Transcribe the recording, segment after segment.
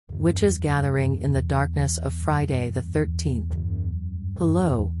Witches gathering in the darkness of Friday the 13th.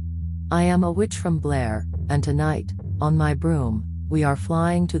 Hello. I am a witch from Blair, and tonight, on my broom, we are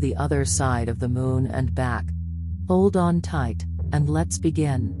flying to the other side of the moon and back. Hold on tight, and let's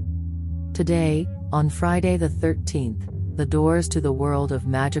begin. Today, on Friday the 13th, the doors to the world of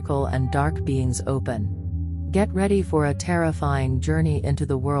magical and dark beings open. Get ready for a terrifying journey into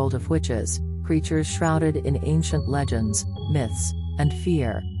the world of witches, creatures shrouded in ancient legends, myths, and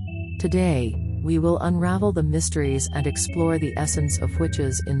fear. Today, we will unravel the mysteries and explore the essence of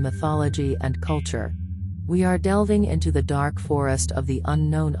witches in mythology and culture. We are delving into the dark forest of the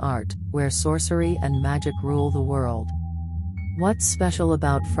unknown art, where sorcery and magic rule the world. What's special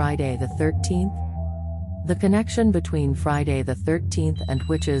about Friday the 13th? The connection between Friday the 13th and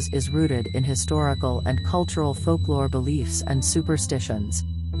witches is rooted in historical and cultural folklore beliefs and superstitions.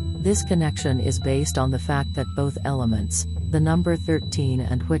 This connection is based on the fact that both elements, the number 13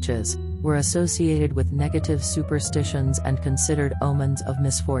 and witches, were associated with negative superstitions and considered omens of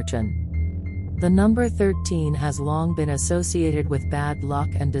misfortune. The number 13 has long been associated with bad luck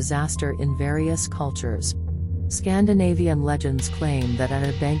and disaster in various cultures. Scandinavian legends claim that at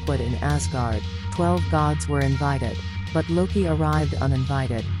a banquet in Asgard, 12 gods were invited, but Loki arrived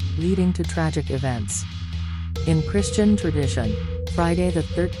uninvited, leading to tragic events. In Christian tradition, Friday the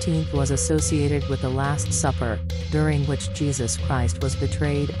 13th was associated with the Last Supper, during which Jesus Christ was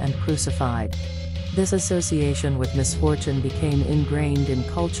betrayed and crucified. This association with misfortune became ingrained in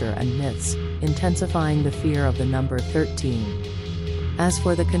culture and myths, intensifying the fear of the number 13. As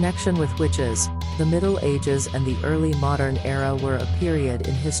for the connection with witches, the Middle Ages and the early modern era were a period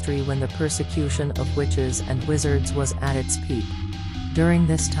in history when the persecution of witches and wizards was at its peak. During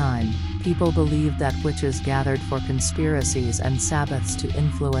this time, people believed that witches gathered for conspiracies and Sabbaths to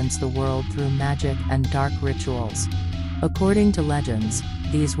influence the world through magic and dark rituals. According to legends,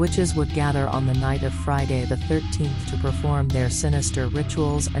 these witches would gather on the night of Friday the 13th to perform their sinister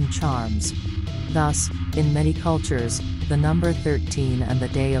rituals and charms. Thus, in many cultures, the number 13 and the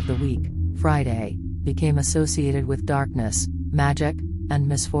day of the week, Friday, became associated with darkness, magic, and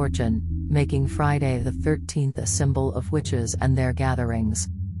misfortune, making Friday the 13th a symbol of witches and their gatherings.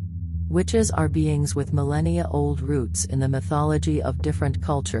 Witches are beings with millennia-old roots in the mythology of different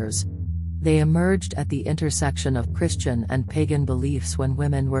cultures. They emerged at the intersection of Christian and pagan beliefs when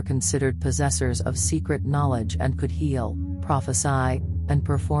women were considered possessors of secret knowledge and could heal, prophesy, and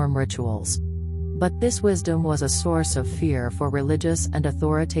perform rituals. But this wisdom was a source of fear for religious and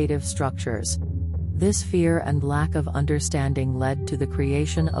authoritative structures. This fear and lack of understanding led to the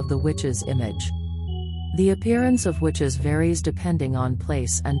creation of the witch's image. The appearance of witches varies depending on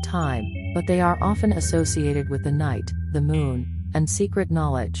place and time, but they are often associated with the night, the moon, and secret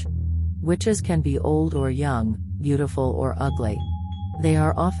knowledge. Witches can be old or young, beautiful or ugly. They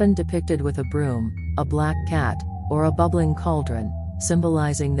are often depicted with a broom, a black cat, or a bubbling cauldron,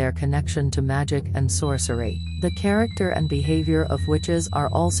 symbolizing their connection to magic and sorcery. The character and behavior of witches are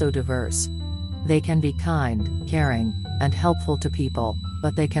also diverse. They can be kind, caring, and helpful to people,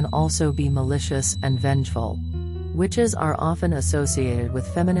 but they can also be malicious and vengeful. Witches are often associated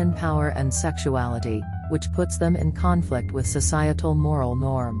with feminine power and sexuality, which puts them in conflict with societal moral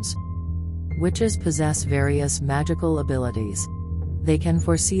norms. Witches possess various magical abilities. They can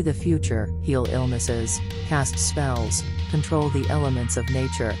foresee the future, heal illnesses, cast spells, control the elements of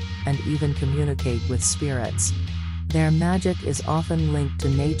nature, and even communicate with spirits. Their magic is often linked to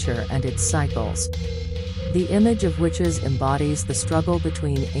nature and its cycles. The image of witches embodies the struggle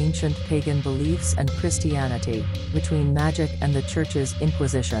between ancient pagan beliefs and Christianity, between magic and the Church's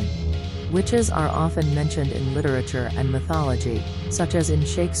Inquisition. Witches are often mentioned in literature and mythology, such as in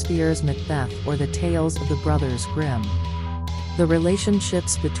Shakespeare's Macbeth or the tales of the Brothers Grimm. The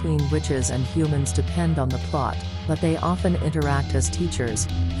relationships between witches and humans depend on the plot, but they often interact as teachers,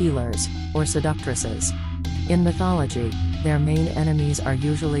 healers, or seductresses. In mythology, their main enemies are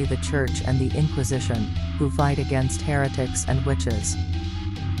usually the Church and the Inquisition, who fight against heretics and witches.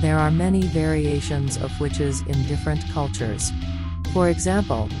 There are many variations of witches in different cultures. For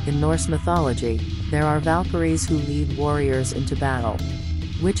example, in Norse mythology, there are Valkyries who lead warriors into battle.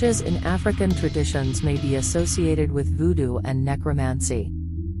 Witches in African traditions may be associated with voodoo and necromancy.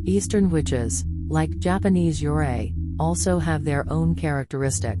 Eastern witches, like Japanese yurei, also have their own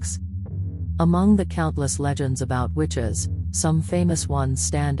characteristics. Among the countless legends about witches, some famous ones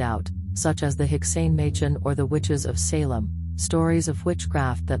stand out, such as the Hiksane or the Witches of Salem, stories of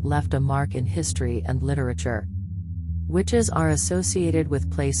witchcraft that left a mark in history and literature. Witches are associated with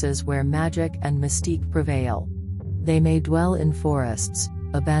places where magic and mystique prevail. They may dwell in forests,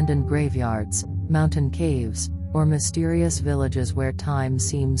 abandoned graveyards, mountain caves, or mysterious villages where time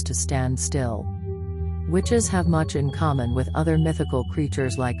seems to stand still. Witches have much in common with other mythical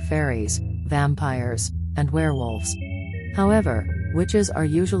creatures like fairies, vampires, and werewolves. However, witches are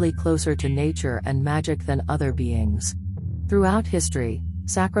usually closer to nature and magic than other beings. Throughout history,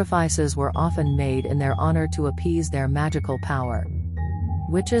 sacrifices were often made in their honor to appease their magical power.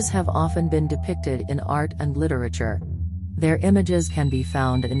 Witches have often been depicted in art and literature. Their images can be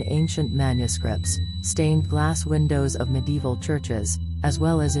found in ancient manuscripts, stained glass windows of medieval churches, as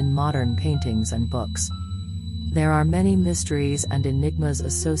well as in modern paintings and books. There are many mysteries and enigmas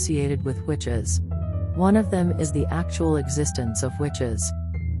associated with witches. One of them is the actual existence of witches.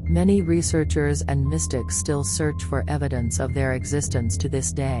 Many researchers and mystics still search for evidence of their existence to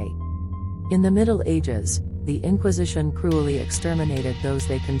this day. In the Middle Ages, the Inquisition cruelly exterminated those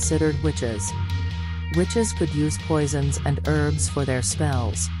they considered witches. Witches could use poisons and herbs for their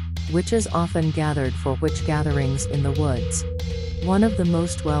spells. Witches often gathered for witch gatherings in the woods. One of the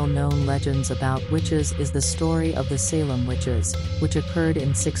most well-known legends about witches is the story of the Salem witches, which occurred in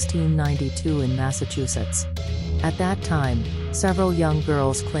 1692 in Massachusetts. At that time, several young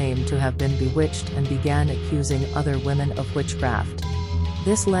girls claimed to have been bewitched and began accusing other women of witchcraft.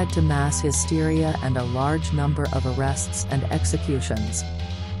 This led to mass hysteria and a large number of arrests and executions.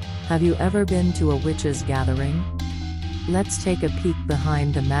 Have you ever been to a witches' gathering? Let's take a peek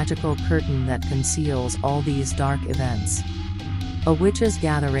behind the magical curtain that conceals all these dark events. A witches'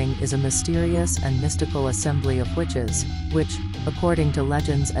 gathering is a mysterious and mystical assembly of witches, which, according to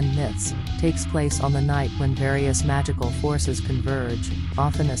legends and myths, takes place on the night when various magical forces converge,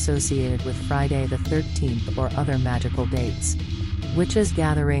 often associated with Friday the 13th or other magical dates. Witches'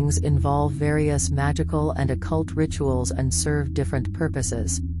 gatherings involve various magical and occult rituals and serve different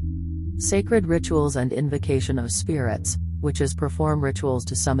purposes. Sacred rituals and invocation of spirits. Witches perform rituals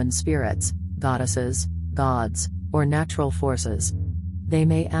to summon spirits, goddesses, gods, or natural forces. They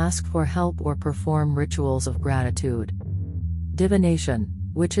may ask for help or perform rituals of gratitude. Divination.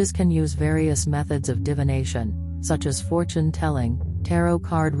 Witches can use various methods of divination, such as fortune-telling, tarot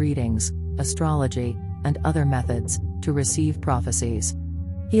card readings, astrology, and other methods, to receive prophecies.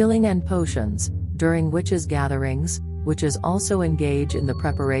 Healing and potions. During witches' gatherings, witches also engage in the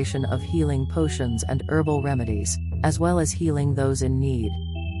preparation of healing potions and herbal remedies, as well as healing those in need.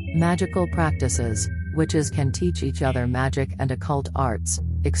 Magical practices. Witches can teach each other magic and occult arts,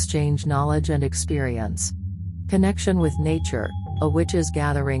 exchange knowledge and experience. Connection with nature. A witches'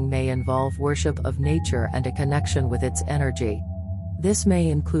 gathering may involve worship of nature and a connection with its energy. This may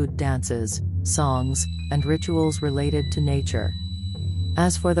include dances, songs, and rituals related to nature.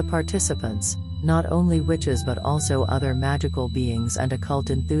 As for the participants, not only witches but also other magical beings and occult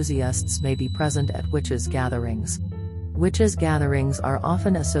enthusiasts may be present at witches' gatherings. Witches' gatherings are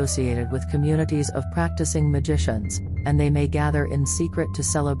often associated with communities of practicing magicians, and they may gather in secret to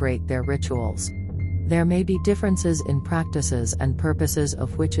celebrate their rituals. There may be differences in practices and purposes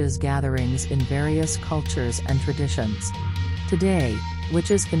of witches' gatherings in various cultures and traditions. Today,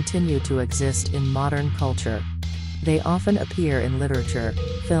 witches continue to exist in modern culture. They often appear in literature,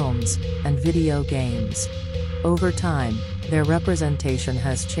 films, and video games. Over time, their representation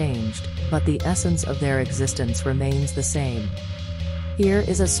has changed, but the essence of their existence remains the same. Here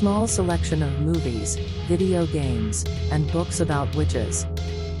is a small selection of movies, video games, and books about witches.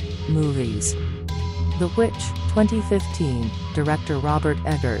 Movies. The Witch, 2015, director Robert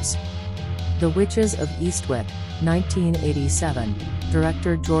Eggers. The Witches of Eastwick, 1987,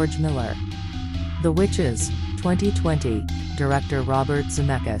 director George Miller. The Witches, 2020, director Robert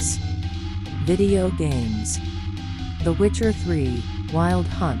Zemeckis. Video games. The Witcher 3, Wild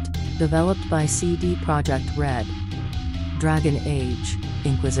Hunt, developed by CD Projekt Red. Dragon Age,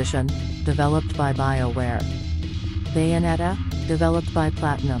 Inquisition, developed by BioWare. Bayonetta, developed by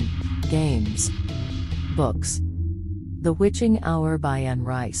Platinum Games. Books. The Witching Hour by Anne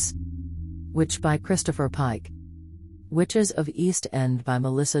Rice. Witch by Christopher Pike. Witches of East End by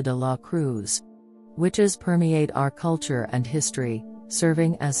Melissa de la Cruz. Witches permeate our culture and history,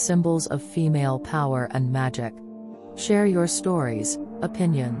 serving as symbols of female power and magic. Share your stories,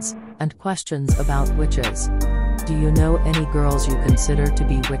 opinions, and questions about witches. Do you know any girls you consider to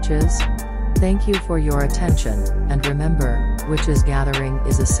be witches? Thank you for your attention, and remember, witches' gathering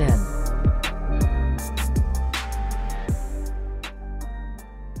is a sin.